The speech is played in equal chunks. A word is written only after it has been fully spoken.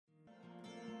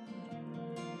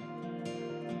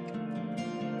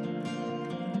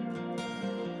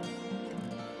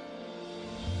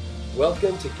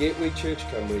Welcome to Gateway Church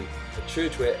Cymru, a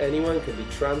church where anyone can be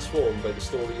transformed by the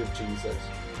story of Jesus.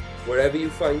 Wherever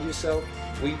you find yourself,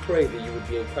 we pray that you would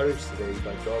be encouraged today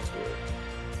by God's word.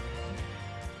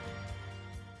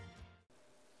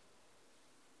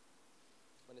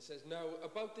 And it says, "Now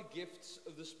about the gifts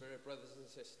of the Spirit, brothers and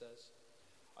sisters,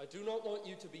 I do not want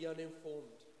you to be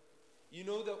uninformed. You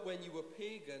know that when you were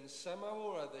pagans, somehow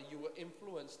or other you were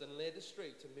influenced and led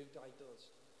astray to mute idols.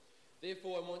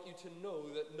 Therefore, I want you to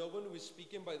know that no one who is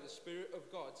speaking by the Spirit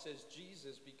of God says,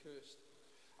 'Jesus be cursed.'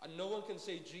 And no one can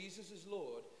say, 'Jesus is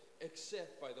Lord,'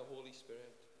 except by the Holy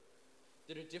Spirit.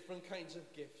 There are different kinds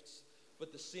of gifts,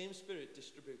 but the same Spirit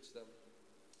distributes them.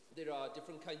 There are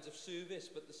different kinds of service,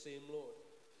 but the same Lord.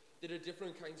 There are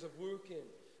different kinds of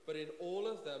working, but in all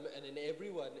of them and in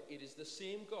everyone, it is the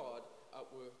same God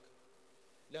at work.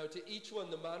 Now to each one,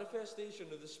 the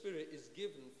manifestation of the Spirit is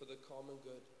given for the common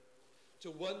good. To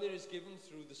one there is given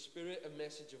through the Spirit a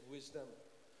message of wisdom.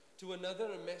 To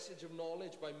another a message of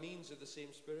knowledge by means of the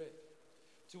same Spirit.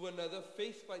 To another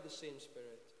faith by the same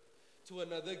Spirit. To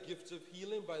another gifts of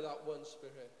healing by that one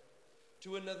Spirit.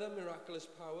 To another miraculous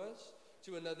powers.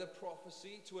 To another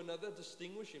prophecy. To another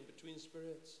distinguishing between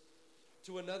spirits.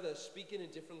 To another speaking in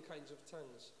different kinds of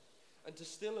tongues. And to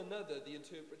still another the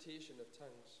interpretation of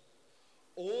tongues.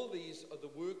 All these are the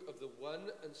work of the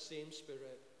one and same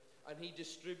Spirit, and he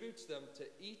distributes them to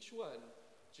each one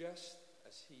just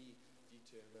as he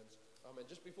determines." Amen.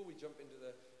 Just before we jump into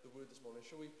the word this morning,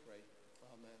 shall we pray?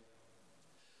 Amen.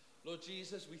 Lord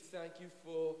Jesus, we thank you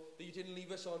for that you didn't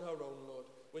leave us on our own, Lord,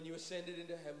 when you ascended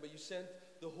into heaven, but you sent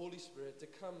the Holy Spirit to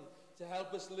come to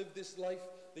help us live this life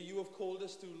that you have called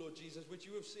us to, Lord Jesus, which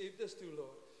you have saved us to,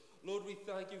 Lord. Lord, we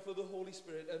thank you for the Holy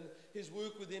Spirit and his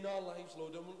work within our lives,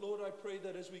 Lord. And Lord, I pray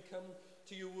that as we come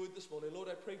to your word this morning, Lord,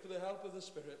 I pray for the help of the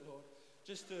Spirit, Lord,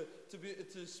 just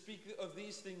to speak of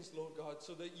these things, Lord God,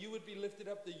 so that you would be lifted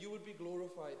up, that you would be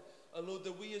glorified. And Lord,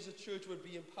 that we as a church would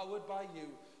be empowered by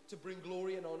you to bring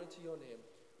glory and honor to your name.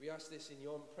 We ask this in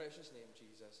your precious name,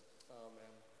 Jesus.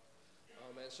 Amen.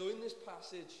 Amen. So in this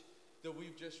passage that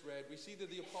we've just read, we see that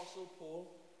the Apostle Paul,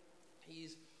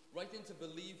 he's writing to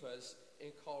believers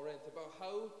in Corinth about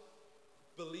how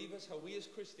we as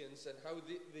Christians and how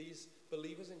these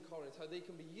believers in Corinth, how they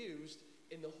can be used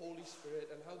in the Holy Spirit,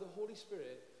 and how the Holy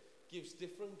Spirit gives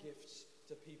different gifts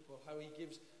to people, how he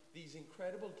gives these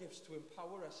incredible gifts to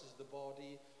empower us as the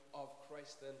body of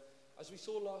Christ. And as we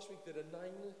saw last week, there are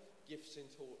 9 gifts in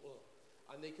total,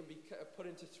 and they can be put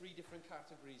into 3 different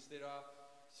categories. There are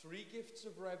 3 gifts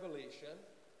of revelation,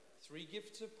 3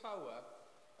 gifts of power,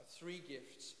 and 3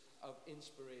 gifts of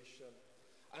inspiration.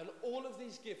 And all of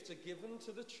these gifts are given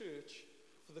to the church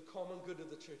for the common good of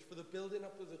the church, for the building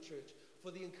up of the church, for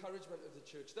the encouragement of the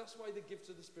church. That's why the gifts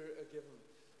of the Spirit are given.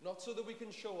 Not so that we can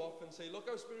show off and say, "Look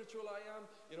how spiritual I am,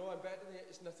 I'm better than you."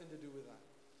 It's nothing to do with that.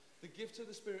 The gifts of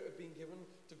the Spirit have been given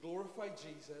to glorify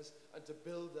Jesus and to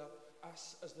build up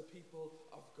us as the people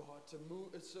of God, to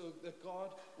move so that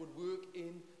God would work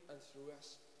in and through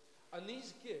us. And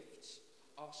these gifts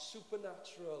are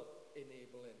supernatural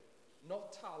enabling.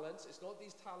 Not talents. It's not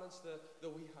these talents that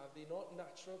we have. They're not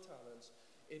natural talents.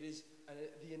 It is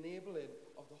the enabling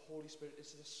of the Holy Spirit.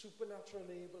 It's the supernatural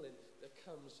enabling that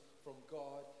comes from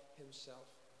God himself.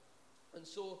 And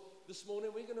so this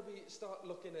morning we're going to start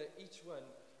looking at each one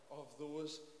of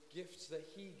those gifts that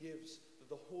he gives, that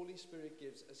the Holy Spirit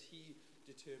gives as he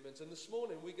determines. And this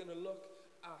morning we're going to look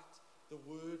at the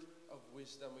word of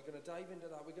wisdom. We're going to dive into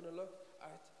that. We're going to look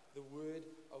at the word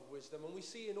of wisdom. And we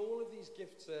see in all of these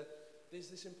gifts there's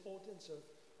this importance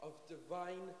of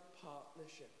divine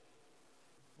partnership.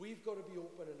 We've got to be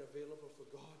open and available for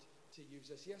God to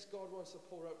use us. Yes, God wants to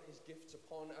pour out his gifts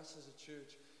upon us as a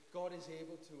church. God is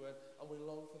able to, and we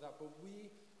long for that. But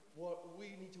we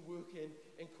need to work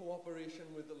in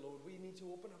cooperation with the Lord. We need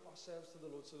to open up ourselves to the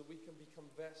Lord so that we can become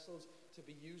vessels to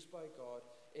be used by God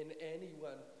in any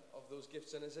one of those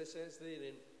gifts. And as it says there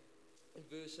in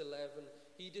verse 11,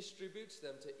 he distributes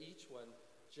them to each one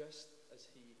just as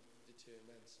he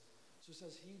determines. So it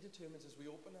says he determines as we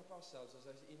open up ourselves, as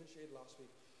I even shared last week.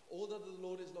 All that the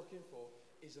Lord is looking for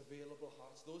is available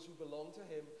hearts. Those who belong to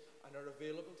him and are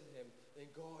available to him,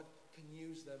 then God can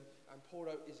use them and pour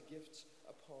out his gifts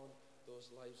upon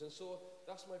those lives. And so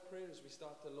that's my prayer as we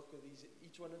start to look at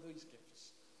each one of these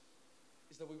gifts,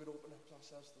 is that we would open up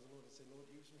ourselves to the Lord and say, "Lord,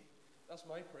 use me." That's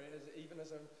my prayer, even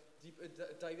as I'm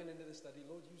diving into the study.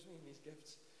 Lord, use me in these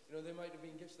gifts. There might have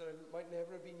been gifts that I might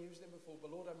never have been used in before, but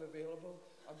Lord, I'm available.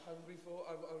 I'm hungry for,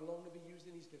 I long to be used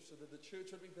in these gifts so that the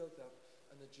church would be built up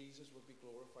and that Jesus would be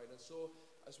glorified. And so,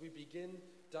 as we begin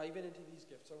diving into these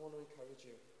gifts, I want to encourage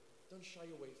you. Don't shy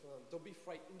away from them. Don't be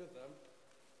frightened of them.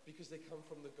 because they come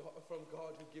from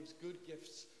God who gives good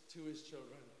gifts to his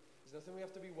children. There's nothing we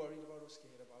have to be worried about or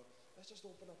scared about. Let's just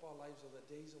open up our lives over the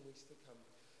days and weeks to come,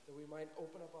 that we might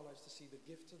open up our lives to see the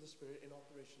gifts of the Spirit in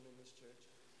operation in this church.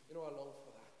 I long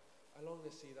for that. I long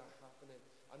to see that happening.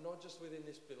 And not just within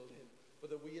this building, but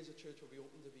that we as a church will be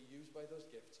open to be used by those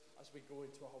gifts as we go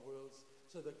into our worlds,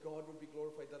 so that God would be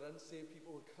glorified, that unsaved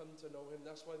people would come to know him.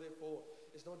 That's why therefore,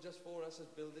 it's not just for us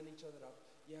as building each other up,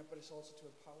 but it's also to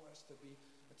empower us to be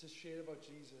and to share about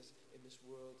Jesus in this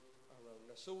world around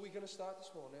us. So we're going to start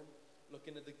this morning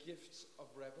looking at the gifts of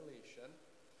revelation,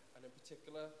 and in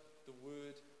particular, the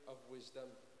word of wisdom.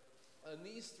 And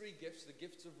these three gifts, the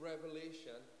gifts of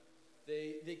revelation,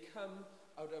 they come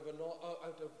out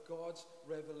of God's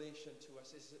revelation to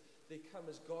us. They come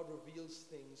as God reveals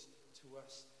things to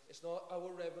us. It's not our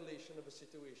revelation of a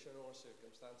situation or a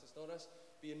circumstance. It's not us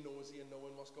being nosy and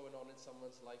knowing what's going on in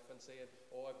someone's life and saying,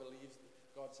 I believe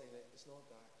God saying it. It's not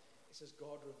that. It says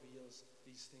God reveals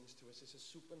these things to us. It's a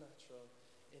supernatural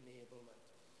enablement.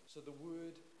 So the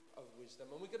word of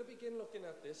wisdom. And we're going to begin looking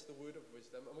at this, the word of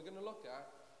wisdom, and we're going to look at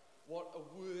what a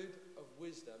word of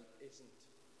wisdom isn't.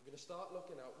 We're going to start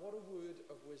looking at what a word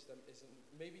of wisdom isn't.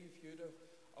 Maybe you've heard of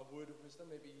a word of wisdom.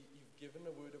 Maybe you've given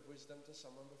a word of wisdom to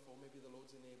someone before. Maybe the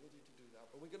Lord's enabled you to do that.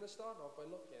 But we're going to start off by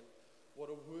looking what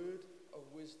a word of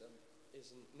wisdom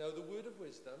isn't. Now, the word of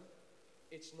wisdom,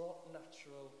 it's not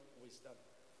natural wisdom.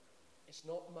 It's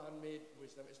not man-made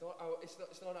wisdom. It's not our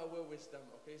wisdom,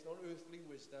 okay? It's not earthly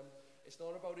wisdom. It's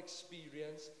not about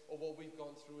experience or what we've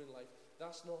gone through in life.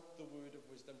 That's not the word of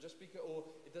wisdom. Just because, or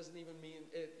it doesn't even mean,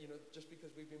 just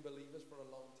because we've been believers for a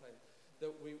long time, that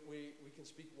we can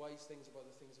speak wise things about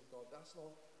the things of God. That's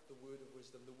not the word of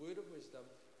wisdom. The word of wisdom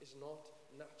is not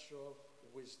natural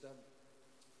wisdom.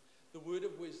 The word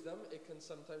of wisdom, it can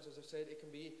sometimes, as I've said, it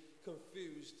can be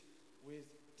confused with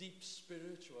deep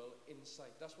spiritual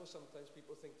insight. That's what sometimes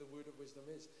people think the word of wisdom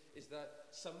is that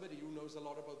somebody who knows a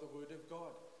lot about the word of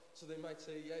God. So they might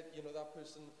say, that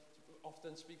person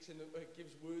often speaks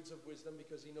gives words of wisdom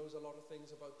because he knows a lot of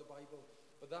things about the Bible.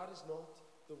 But that is not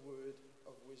the word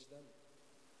of wisdom.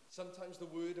 Sometimes the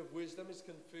word of wisdom is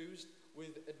confused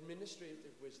with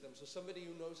administrative wisdom. So somebody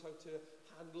who knows how to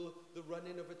handle the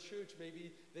running of a church,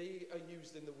 maybe they are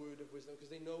used in the word of wisdom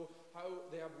because they know how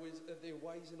they have wisdom, they're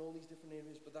wise in all these different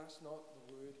areas, but that's not the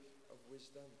word of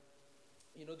wisdom.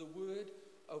 The word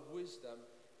of wisdom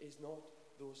is not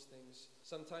those things.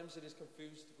 Sometimes it is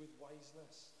confused with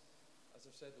wiseness. As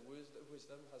I've said, the word of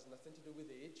wisdom has nothing to do with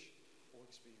age or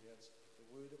experience. The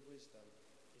word of wisdom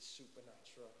is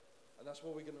supernatural. And that's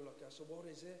what we're going to look at. So what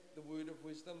is it? The word of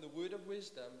wisdom. The word of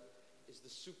wisdom is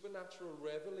the supernatural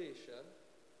revelation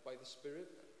by the Spirit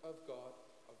of God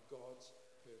of God's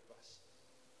purpose.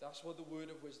 That's what the word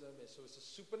of wisdom is. So it's a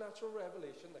supernatural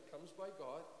revelation that comes by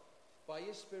God, by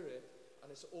his Spirit,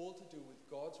 and it's all to do with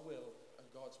God's will and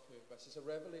God's purpose. It's a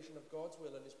revelation of God's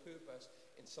will and his purpose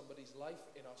in somebody's life,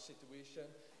 in our situation,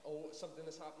 or something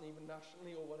that's happened even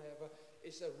nationally or whatever.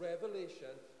 It's a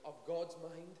revelation of God's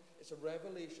mind. It's a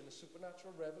revelation, a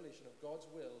supernatural revelation of God's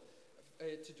will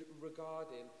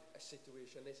regarding a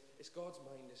situation. It's God's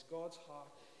mind. It's God's heart.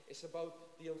 It's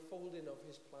about the unfolding of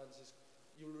his plans.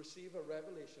 You'll receive a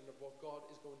revelation of what God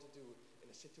is going to do in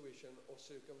a situation or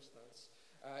circumstance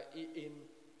in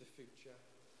the future.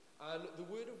 And the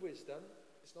word of wisdom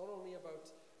is not only about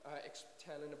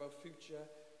telling about future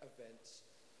events,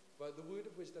 but the word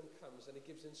of wisdom comes and it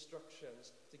gives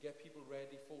instructions to get people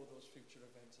ready for those future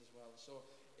events as well. So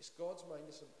it's God's mind,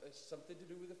 it's something to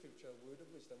do with the future. A word of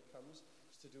wisdom comes,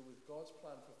 it's to do with God's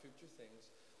plan for future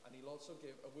things. And he'll also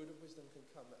give, a word of wisdom can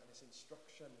come and it's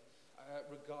instruction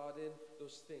regarding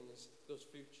those things, those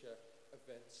future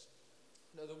events.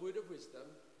 Now the word of wisdom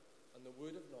and the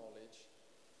word of knowledge,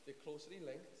 they're closely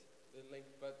linked. They're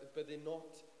linked, but they're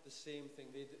not the same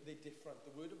thing. They're different.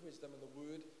 The word of wisdom and the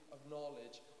word of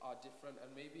knowledge are different.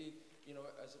 And maybe,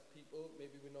 as a people,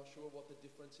 maybe we're not sure what the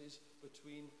difference is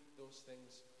between those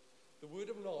things. The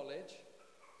word of knowledge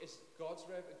is God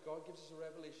gives us a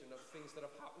revelation of things that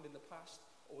have happened in the past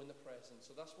or in the present.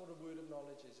 So that's what a word of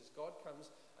knowledge is God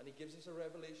comes and he gives us a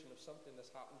revelation of something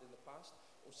that's happened in the past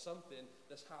or something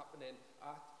that's happening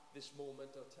at this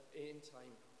moment or in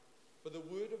time. But the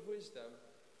word of wisdom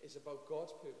is about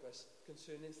God's purpose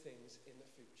concerning things in the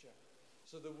future.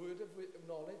 So the word of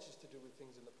knowledge is to do with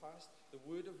things in the past. The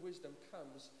word of wisdom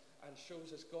comes and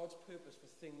shows us God's purpose for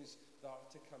things that are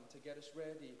to come, to get us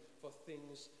ready for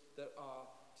things that are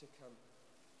to come.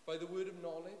 By the word of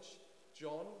knowledge,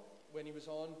 John, when he was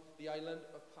on the island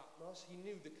of Patmos, he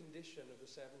knew the condition of the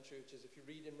seven churches. If you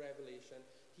read in Revelation,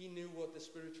 he knew what the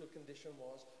spiritual condition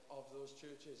was of those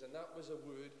churches, and that was a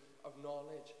word of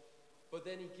knowledge. But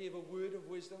then he gave a word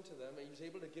of wisdom to them, and he was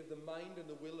able to give the mind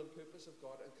and the will and purpose of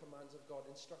God and commands of God,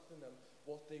 instructing them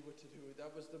what they were to do.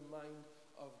 That was the mind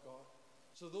of God.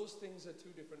 So those things are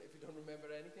two different, if you don't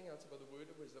remember anything else about the word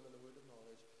of wisdom and the word of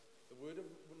knowledge. The word of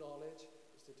knowledge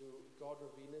is to do God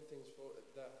revealing things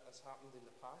that has happened in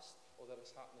the past or that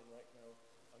is happening right now.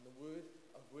 And the word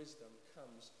of wisdom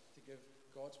comes to give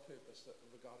God's purpose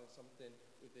regarding something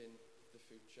within the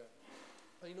future.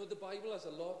 And the Bible has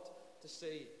a lot to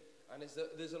say, and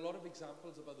there's a lot of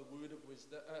examples about the word of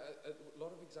wisdom, a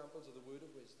lot of examples of the word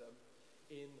of wisdom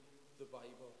in the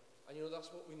Bible. And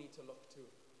that's what we need to look to.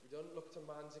 We don't look to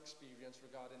man's experience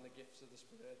regarding the gifts of the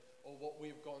Spirit or what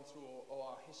we've gone through or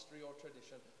our history or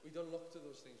tradition. We don't look to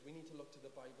those things. We need to look to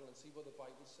the Bible and see what the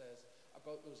Bible says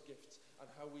about those gifts and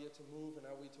how we are to move and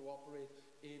how we are to operate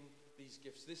in these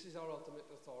gifts. This is our ultimate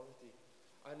authority.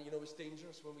 And it's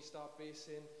dangerous when we start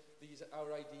basing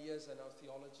our ideas and our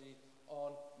theology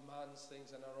on man's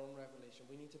things and our own revelation.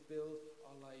 We need to build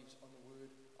our lives on the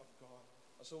Word of God.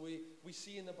 And so we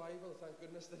see in the Bible, thank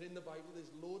goodness, that in the Bible there's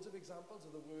loads of examples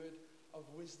of the word of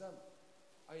wisdom.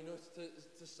 I know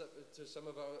to some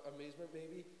of our amazement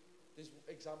maybe, there's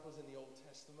examples in the Old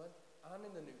Testament and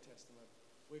in the New Testament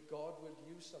where God would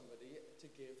use somebody to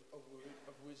give a word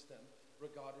of wisdom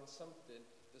regarding something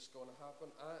that's going to happen.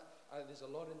 And there's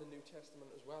a lot in the New Testament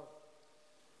as well.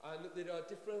 And there are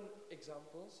different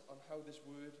examples on how this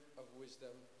word of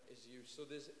wisdom is used. So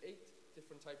there's 8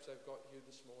 different types I've got here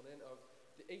this morning of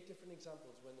the 8 different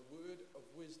examples when the word of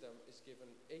wisdom is given.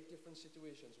 8 different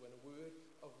situations when a word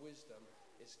of wisdom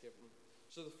is given.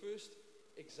 So the first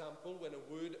example when a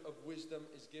word of wisdom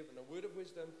is given. A word of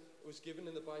wisdom was given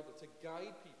in the Bible to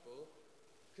guide people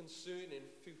concerning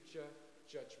future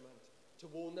judgment. To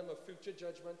warn them of future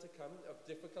judgment to come, of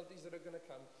difficulties that are going to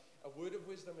come. A word of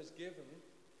wisdom is given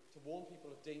to warn people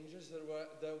of dangers that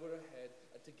were ahead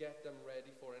and to get them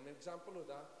ready for it. An example of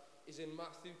that is in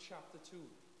Matthew chapter 2,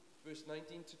 verse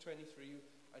 19 to 23.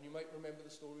 And you might remember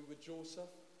the story with Joseph.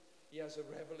 He has a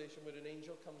revelation where an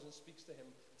angel comes and speaks to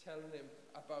him, telling him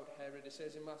about Herod. It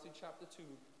says in Matthew chapter 2,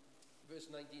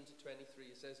 verse 19 to 23,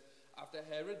 it says, "After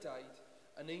Herod died,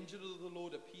 an angel of the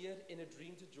Lord appeared in a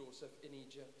dream to Joseph in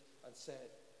Egypt and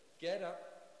said, 'Get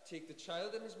up, take the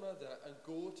child and his mother and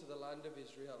go to the land of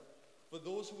Israel. For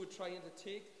those who were trying to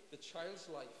take the child's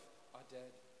life are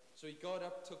dead.' So he got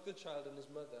up, took the child and his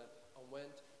mother, and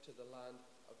went to the land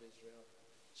of Israel."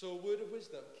 So a word of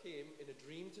wisdom came in a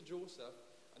dream to Joseph,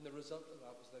 and the result of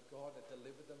that was that God had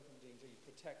delivered them from danger. He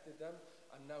protected them,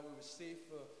 and now it was safe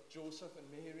for Joseph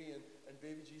and Mary and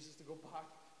baby Jesus to go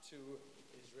back to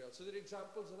Israel. So there are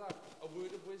examples of that. A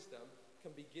word of wisdom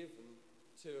can be given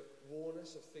to warn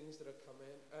us of things that are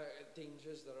coming,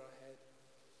 dangers that are ahead.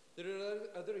 There are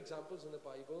other examples in the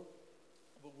Bible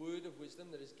of a word of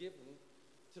wisdom that is given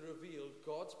to reveal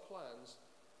God's plans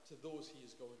to those he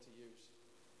is going to use.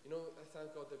 I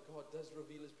thank God that God does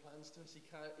reveal his plans to us.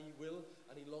 He will,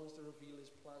 and he longs to reveal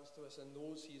his plans to us and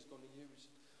those he is going to use.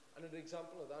 And an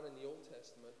example of that in the Old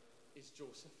Testament is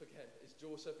Joseph again. It's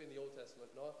Joseph in the Old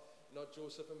Testament, not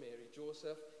Joseph and Mary.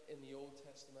 Joseph in the Old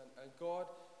Testament. And God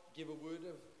gave a word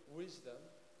of wisdom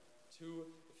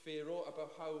to Pharaoh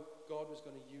about how God was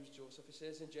going to use Joseph. It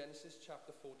says in Genesis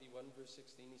chapter 41, verse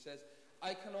 16, he says,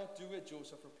 "I cannot do it,"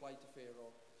 Joseph replied to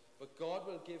Pharaoh, "but God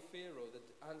will give Pharaoh the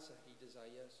answer he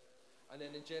desires." And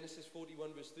then in Genesis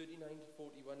 41, verse 39 to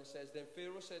 41, it says, "Then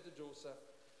Pharaoh said to Joseph,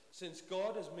 'Since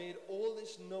God has made all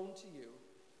this known to you,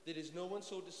 there is no one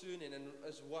so discerning and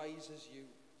as wise as you.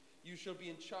 You shall be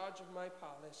in charge of my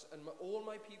palace, and all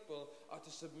my people are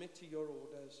to submit to your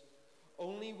orders.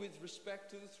 Only with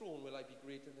respect to the throne will I be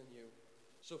greater than you.'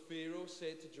 So Pharaoh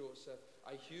said to Joseph,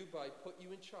 'I hereby put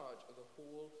you in charge of the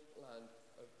whole land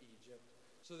of Egypt.'"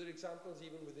 So there are examples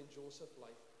even within Joseph's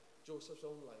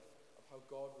own life, of how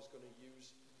God was going to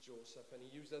use Joseph. And he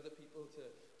used other people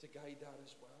to guide that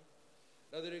as well.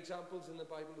 Now there are examples in the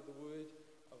Bible of the word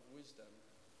of wisdom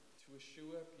to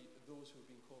assure those who have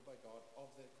been called by God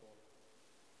of their call.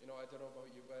 I don't know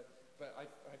about you, but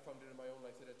I found it in my own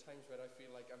life that at times where I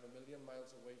feel like I'm a million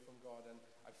miles away from God and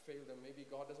I've failed and maybe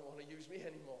God doesn't want to use me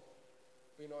anymore.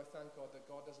 But I thank God that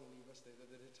God doesn't leave us there, that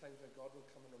there are times when God will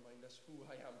come and remind us who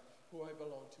I am, who I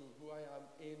belong to, who I am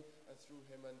in and through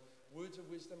him. And words of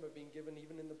wisdom have been given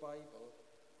even in the Bible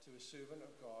to a servant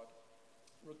of God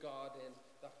regarding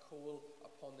that call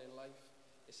upon their life.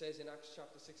 It says in Acts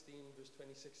chapter 16, verse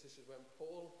 26, this is when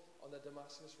Paul on the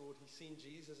Damascus road, he's seen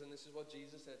Jesus, and this is what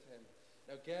Jesus said to him.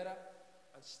 "Now get up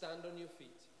and stand on your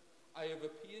feet. I have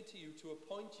appeared to you to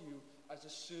appoint you as a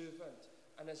servant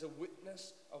and as a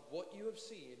witness of what you have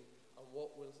seen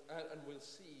and will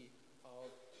see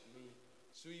of me."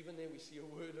 So even there we see a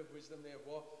word of wisdom there,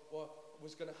 what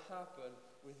was going to happen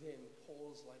within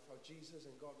Paul's life, how Jesus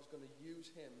and God was going to use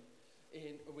him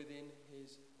within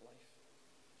his life.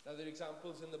 Now there are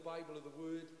examples in the Bible of the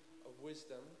word of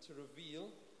wisdom to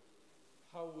reveal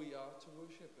how we are to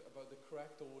worship, about the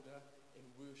correct order in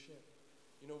worship.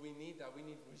 We need that. We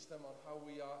need wisdom on how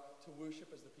we are to worship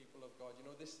as the people of God.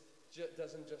 This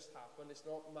doesn't just happen. It's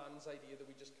not man's idea that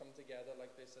we just come together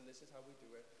like this and this is how we do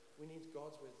it. We need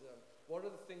God's wisdom. What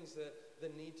are the things that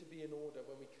need to be in order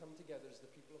when we come together as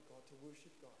the people of God to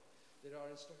worship God? There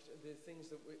are instructions, there are things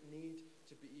that need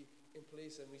to be in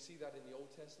place, and we see that in the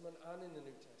Old Testament and in the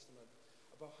New Testament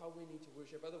about how we need to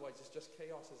worship. Otherwise, it's just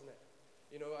chaos, isn't it?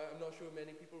 I'm not sure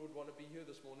many people would want to be here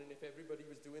this morning if everybody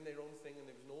was doing their own thing and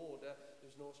there was no order, there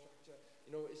was no structure.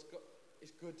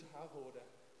 It's good to have order.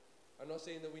 I'm not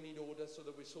saying that we need order so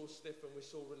that we're so stiff and we're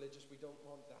so religious. We don't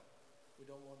want that. We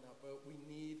don't want that. But we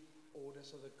need order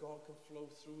so that God can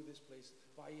flow through this place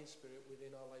by His Spirit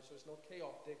within our lives. So it's not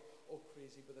chaotic or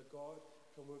crazy, but that God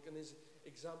can work. And there's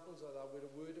examples of that where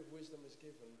a word of wisdom is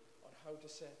given on how to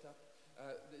set up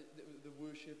the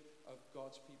worship of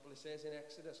God's people. It says in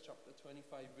Exodus chapter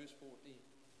 25 verse 14,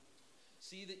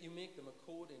 see that you make them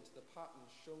according to the pattern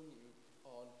shown you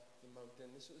on the mountain.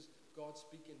 This was God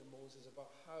speaking to Moses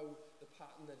about how the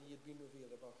pattern that he had been revealed,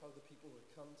 about how the people would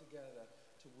come together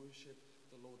to worship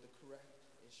the Lord, the correct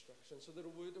instruction. So there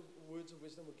are words of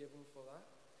wisdom were given for that.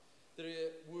 There are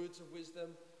words of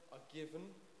wisdom are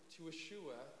given to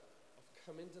assure of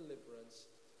coming deliverance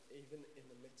even in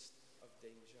the midst of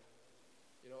danger.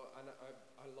 And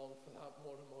I long for that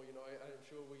more and more. I'm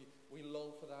sure we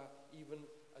long for that even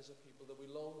as a people, that we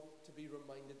long to be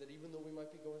reminded that even though we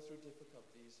might be going through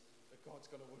difficulties, that God's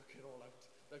going to work it all out.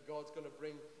 That God's going to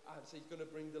bring answer. He's going to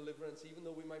bring deliverance. Even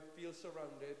though we might feel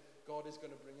surrounded, God is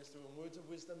going to bring us through. And words of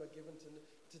wisdom are given to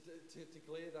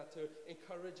declare that, to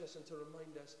encourage us and to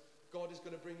remind us God is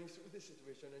going to bring you through this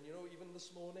situation. And even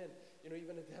this morning,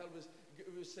 even Adele was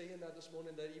saying that this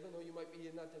morning, that even though you might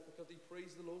be in that difficulty,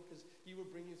 praise the Lord, because He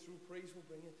will bring you through. Praise will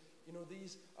bring you.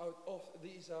 These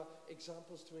are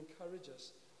examples to encourage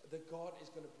us that God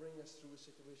is going to bring us through a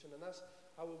situation. And that's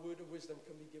how a word of wisdom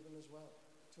can be given as well,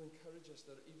 to encourage us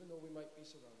that even though we might be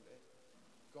surrounded,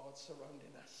 God's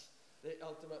surrounding us. That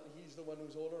ultimately He's the one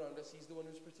who's all around us. He's the one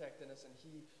who's protecting us, and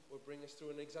He will bring us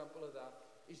through. An example of that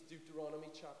is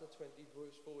Deuteronomy chapter 20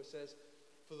 verse 4. It says,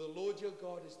 for the Lord your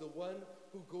God is the one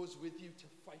who goes with you to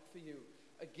fight for you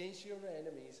against your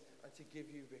enemies and to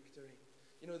give you victory.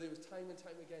 There was time and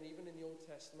time again, even in the Old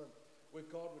Testament, where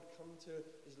God would come to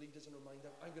His leaders and remind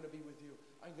them, I'm going to be with you.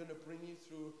 I'm going to bring you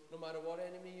through. No matter what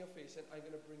enemy you're facing, I'm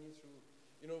going to bring you through.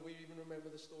 We even remember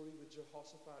the story with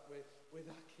Jehoshaphat where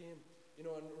that came, and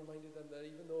reminded them that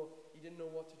even though he didn't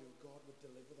know what to do, God would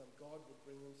deliver them. God would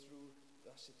bring them through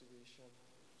that situation.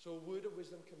 So a word of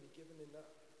wisdom can be given in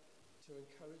that, to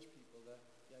encourage people that,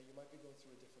 you might be going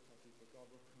through a difficulty, but God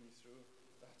will bring you through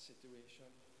that situation.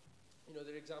 There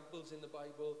are examples in the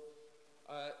Bible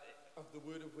of the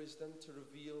word of wisdom to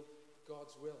reveal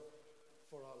God's will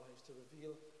for our lives, to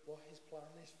reveal what His plan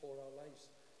is for our lives.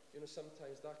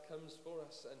 Sometimes that comes for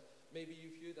us, and maybe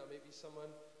you've heard that. Maybe someone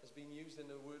has been used in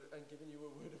a word and given you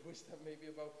a word of wisdom, maybe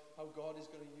about how God is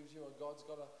going to use you, and God's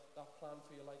got that plan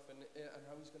for your life, and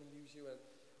how He's going to use you. And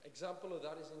example of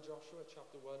that is in Joshua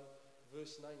chapter 1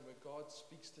 verse 9, where God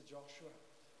speaks to Joshua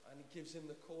and He gives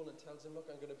him the call and tells him, look,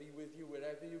 I'm going to be with you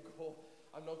wherever you go.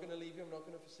 I'm not going to leave you. I'm not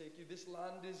going to forsake you. This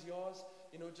land is yours.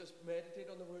 Just meditate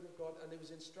on the word of God. And there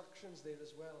was instructions there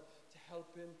as well to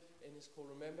help him in his call.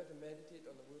 Remember to meditate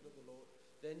on the word of the Lord.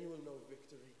 Then you will know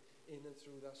victory in and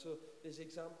through that. So there's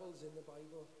examples in the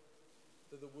Bible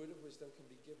that the word of wisdom can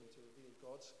be given to reveal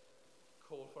God's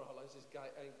call for our lives, and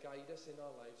guide us in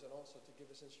our lives, and also to give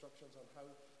us instructions on how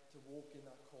to walk in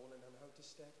that calling and how to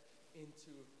step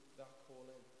into that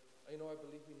calling. I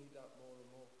believe we need that more and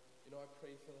more. I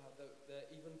pray for that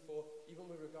even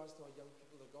with regards to our young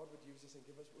people, that God would use us and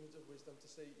give us words of wisdom to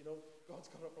say,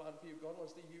 God's got a plan for you. God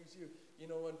wants to use you,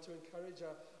 and to encourage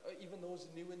even those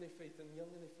new in their faith and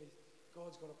young in their faith.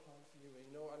 God's got a plan for you.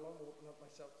 I long to open up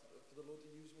myself for the Lord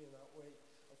to use me in that way,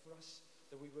 and for us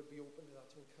that we would be open to that,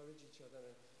 to encourage each other,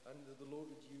 and that the Lord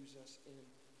would use us in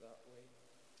that way.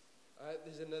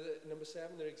 There's another, number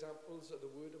 7, there are examples of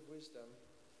the word of wisdom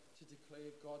to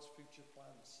declare God's future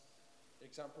plans.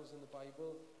 Examples in the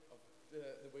Bible of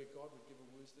the way God would give a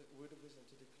word of wisdom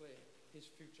to declare His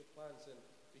future plans. And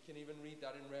we can even read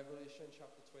that in Revelation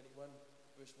chapter 21,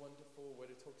 verse 1 to 4,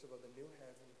 where it talks about the new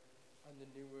heaven and the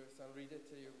new earth. I'll read it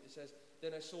to you. It says,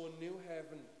 then I saw a new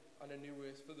heaven and a new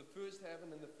earth, for the first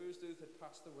heaven and the first earth had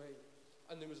passed away,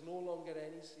 and there was no longer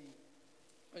any sea.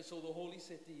 I saw the holy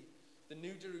city, the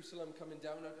new Jerusalem coming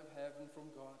down out of heaven from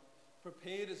God,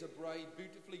 prepared as a bride,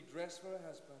 beautifully dressed for her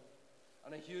husband.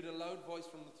 And I heard a loud voice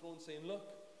from the throne saying, "Look,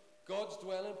 God's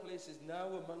dwelling place is now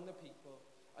among the people,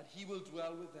 and he will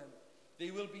dwell with them.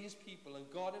 They will be his people, and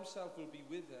God himself will be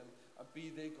with them and be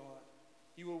their God.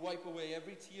 He will wipe away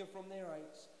every tear from their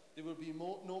eyes. There will be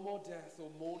no more death or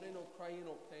mourning or crying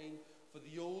or pain, for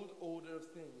the old order of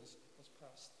things has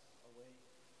passed away."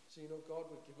 So, God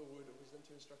would give a word of wisdom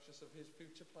to instruct us of his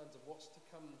future plans, of what's to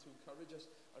come, to encourage us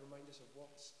and remind us of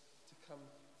what's to come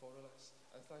for us.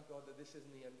 And thank God that this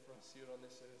isn't the end for us here on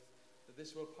this earth, that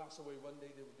this will pass away. One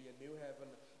day there will be a new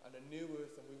heaven and a new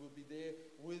earth, and we will be there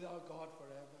with our God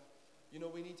forever.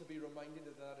 We need to be reminded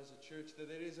of that as a church, that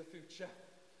there is a future.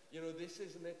 This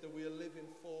isn't it, that we are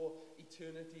living for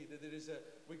eternity, that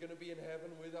we're going to be in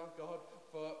heaven with our God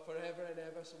for forever and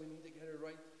ever. So we need to get it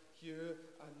right here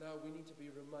and now. We need to be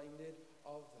reminded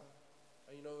of that.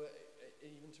 And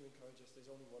even to encourage us, there's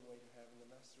only one way to heaven,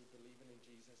 and that's through believing in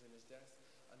Jesus and his death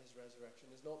and his resurrection.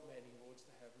 There's not many roads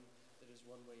to heaven. There is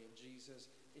one way, and Jesus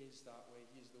is that way.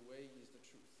 He is the way, he is the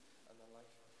truth, and the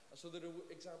life. And so there are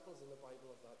examples in the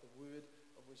Bible of that, the word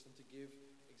of wisdom to give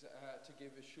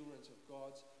assurance of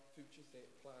God's future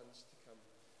plans to come.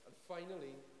 And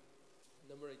finally,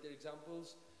 number 8, there are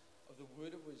examples of the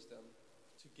word of wisdom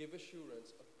to give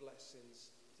assurance of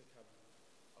blessings to come.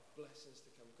 Of blessings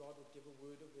to come. God would give a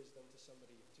word of wisdom to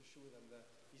somebody to show them that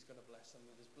he's going to bless them,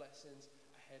 that there's blessings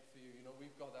ahead for you.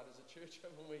 We've got that as a church,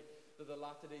 haven't we? That the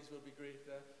latter days will be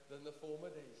greater than the former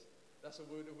days. That's a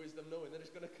word of wisdom, knowing that it's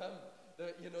going to come.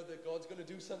 That God's going to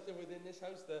do something within this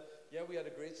house. We had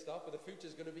a great start, but the future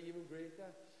is going to be even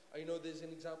greater. There's an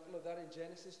example of that in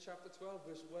Genesis chapter 12,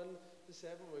 verse 1 to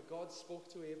 7, where God spoke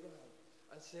to Abraham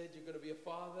and said, "You're going to be a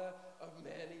father of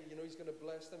many." He's going to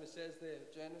bless them. It says there,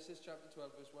 Genesis chapter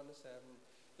 12, verse 1 to 7,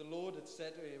 the Lord had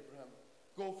said to Abraham,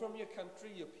 "Go from your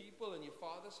country, your people, and your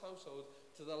father's household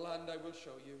to the land I will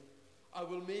show you. I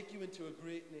will make you into a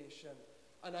great nation,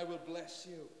 and I will bless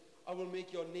you. I will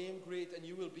make your name great, and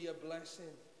you will be a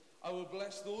blessing. I will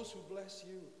bless those who bless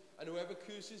you, and whoever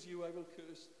curses you, I will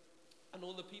curse. And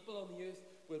all the people on the earth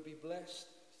will be blessed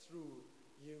through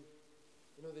you."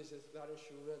 There's that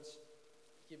assurance,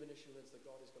 given assurance that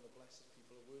God is going to bless his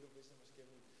people. A word of wisdom was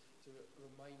given to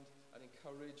remind and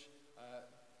encourage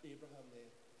Abraham there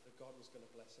that God was going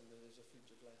to bless him, that there's a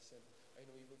future blessing.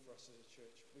 Even for us as a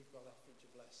church, we've got that future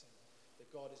blessing,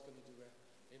 that God is going to do it.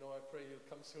 I pray it'll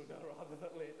come sooner rather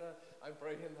than later. I'm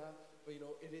praying that. But,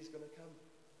 it is going to come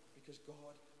because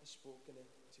God has spoken it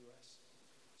to us.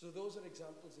 So those are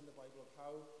examples in the Bible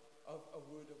of a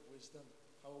word of wisdom,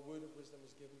 how a word of wisdom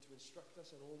is given to instruct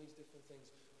us in all these different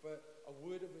things. But a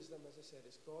word of wisdom, as I said,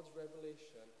 is God's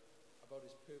revelation about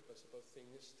his purpose, about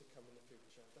things to come in the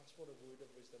future. That's what a word of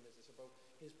wisdom is. It's about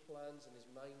his plans and his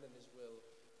mind and his will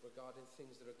regarding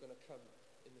things that are going to come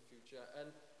in the future.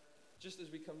 And just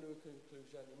as we come to a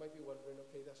conclusion, you might be wondering,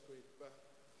 okay, that's great, but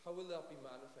how will that be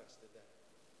manifested then?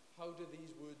 How do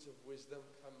these words of wisdom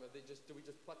come? Do we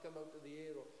just pluck them out of the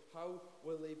air, or how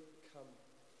will they come?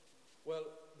 Well,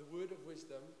 the word of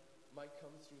wisdom might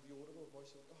come through the audible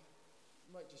voice of God.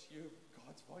 You might just hear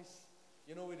God's voice.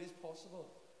 It is possible.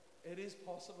 It is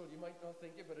possible. You might not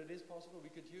think it, but it is possible. We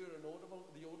could hear the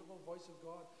audible voice of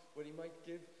God, where he might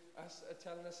give us,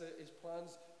 telling us his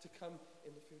plans to come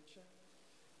in the future.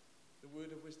 The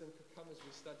word of wisdom could come as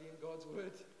we study in God's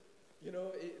word.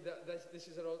 This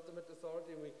is our ultimate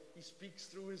authority. He speaks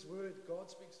through his word. God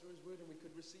speaks through his word, and we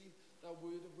could receive that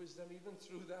word of wisdom even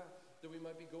through that we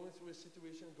might be going through a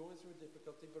situation, going through a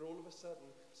difficulty, but all of a sudden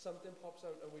something pops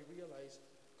out and we realize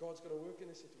God's going to work in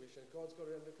this situation. God's got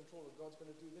it under control, and God's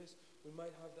going to do this. We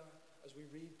might have that as we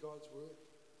read God's word.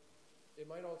 It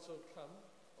might also come,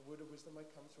 a word of wisdom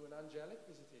might come through an angelic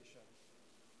visitation.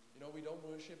 We don't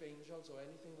worship angels or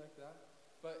anything like that,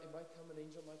 but an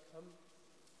angel might come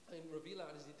and reveal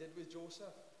that, as he did with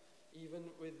Joseph, even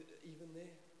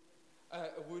there.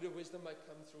 A word of wisdom might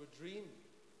come through a dream,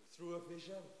 through a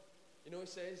vision. It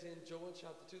says in Joel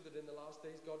chapter 2 that in the last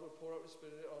days God will pour out his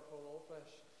spirit upon all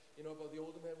flesh. About the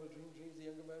older men will dream dreams, the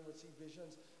younger men will see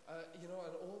visions. And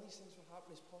all these things will happen.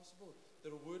 It's possible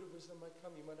that a word of wisdom might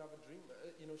come. You might have a dream,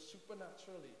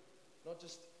 supernaturally. Not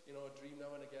just, a dream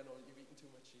now and again, or you've eaten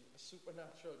too much sheep.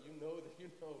 Supernatural. You know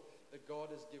that God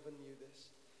has given you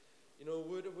this. A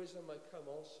word of wisdom might come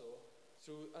also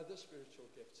through other spiritual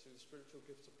gifts, through the spiritual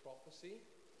gifts of prophecy,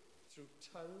 through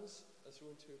tongues, and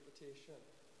through interpretation.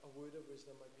 A word of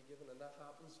wisdom might be given, and that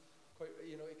happens quite,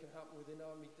 it can happen within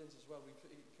our meetings as well. We've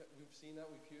seen that,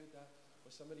 we've heard that,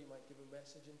 where somebody might give a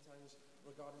message in tongues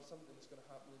regarding something that's going to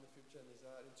happen in the future, and there's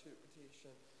that interpretation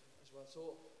as well.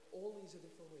 So all these are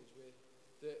different ways where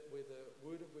where the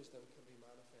word of wisdom can be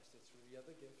manifested through the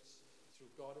other gifts,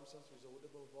 through God himself, through his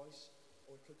audible voice,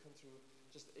 or it could come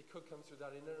through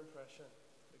that inner impression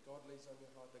that God lays on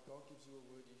your heart, that God gives you a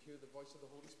word. You hear the voice of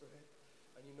the Holy Spirit,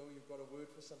 and you know you've got a word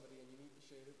for somebody, and you need to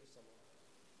share it with someone.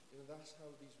 That's how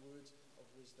these words of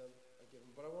wisdom are given.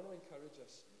 But I want to encourage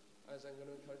us, as I'm going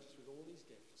to encourage us with all these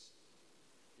gifts,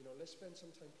 let's spend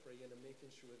some time praying and making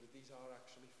sure that these are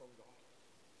actually from God.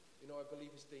 I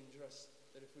believe it's dangerous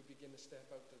that if we begin to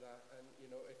step out to that, and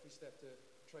if we step to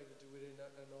try to do it in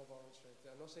of our own strength.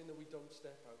 I'm not saying that we don't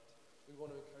step out. We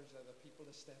want to encourage other people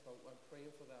to step out. I'm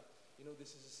praying for that.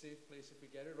 This is a safe place. If we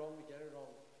get it wrong, we get it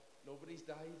wrong. Nobody's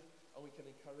died, and we can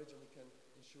encourage and we can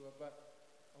ensure. But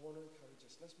I want to encourage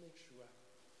us. Let's make sure,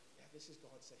 this is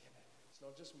God saying it. It's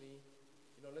not just me.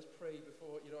 Let's pray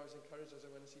before. I was encouraged as I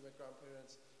went to see my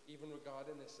grandparents, even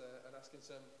regarding this, and asking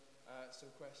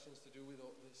some questions to do with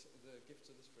all this, the gifts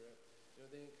of the Spirit.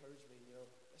 They encouraged me.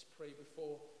 Let's pray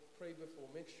before. Pray before.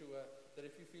 Make sure that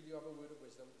if you feel you have a word of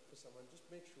wisdom for someone, just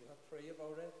make sure. Pray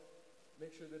about it.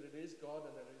 Make sure that it is God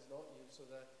and that it is not you, so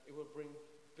that it will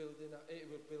it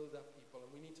will build up people.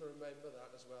 And we need to remember that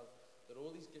as well. That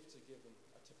all these gifts are given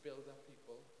are to build up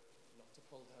people, not to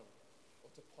pull down,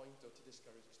 or to point, or to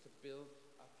discourage. It's to build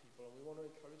up people, and we want to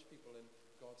encourage people in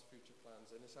God's future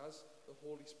plans. And it's as the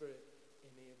Holy Spirit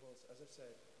enables, as I've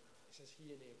said, it says He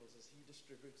enables us, He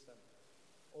distributes them.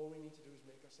 All we need to do is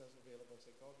make ourselves available and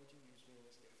say, God, would you use me in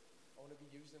this gift? I want to be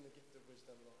used in the gift of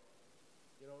wisdom, Lord.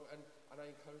 And I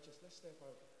encourage us, let's step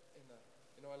out in that.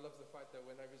 I love the fact that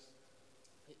when I was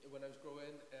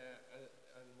growing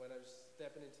and when I was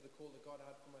stepping into the call that God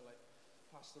had for my life,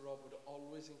 Pastor Rob would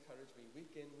always encourage me,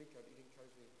 week in, week out. He'd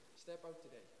encourage me, step out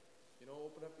today.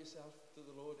 Open up yourself to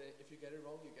the Lord. If you get it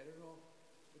wrong, you get it wrong.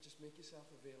 But just make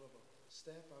yourself available.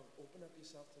 Step out, open up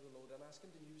yourself to the Lord, and ask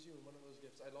Him to use you in one of those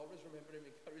gifts. I'll always remember Him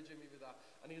encouraging me with that,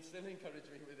 and He'll still encourage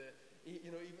me with it.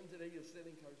 Even today, He'll still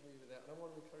encourage me with that. And I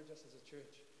want to encourage us as a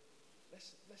church.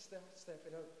 Let's start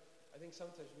stepping out. I think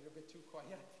sometimes we're a bit too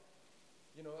quiet.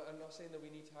 I'm not saying that we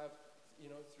need to have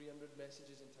 300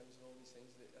 messages in tongues and all these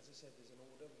things. As I said, there's an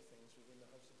order of things within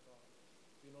the house of God.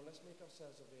 Let's make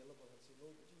ourselves available and say,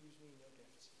 Lord, would you use me in your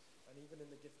gifts? And even in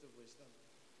the gift of wisdom.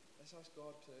 Let's ask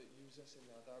God to use us in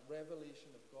that revelation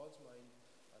of God's mind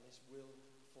and His will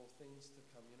for things to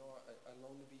come. I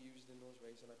long to be used in those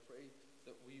ways, and I pray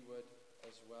that we would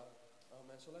as well.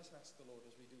 Amen. So let's ask the Lord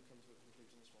as we do come to a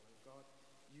conclusion this morning. God,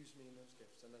 use me in those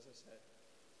gifts. And as I said,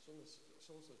 so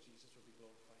also Jesus would be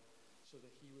glorified, so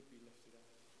that He would be lifted up.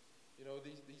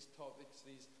 These topics,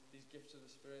 these gifts of the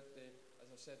Spirit,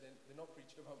 as I said, they're not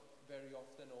preached about very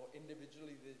often, or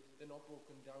individually they're not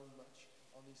broken down much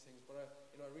on these things. But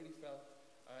I really felt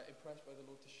impressed by the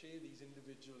Lord to share these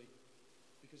individually,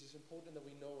 because it's important that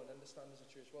we know and understand as a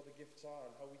church what the gifts are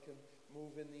and how we can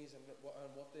move in these, and what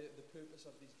the purpose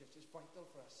of these gifts is. Vital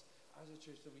for us as a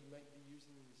church that we might be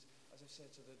using these, as I said,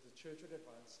 so that the church would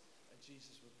advance and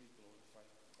Jesus would be glorified.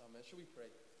 Amen. Shall we pray?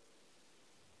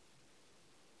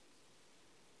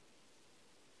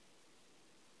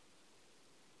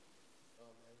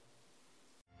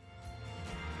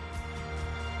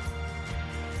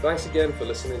 Thanks again for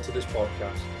listening to this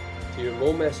podcast. To hear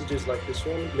more messages like this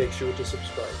one, make sure to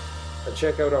subscribe and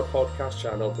check out our podcast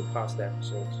channel for past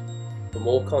episodes. For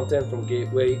more content from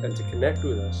Gateway and to connect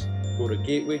with us, go to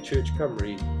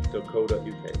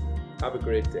gatewaychurchcumry.co.uk. Have a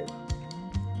great day.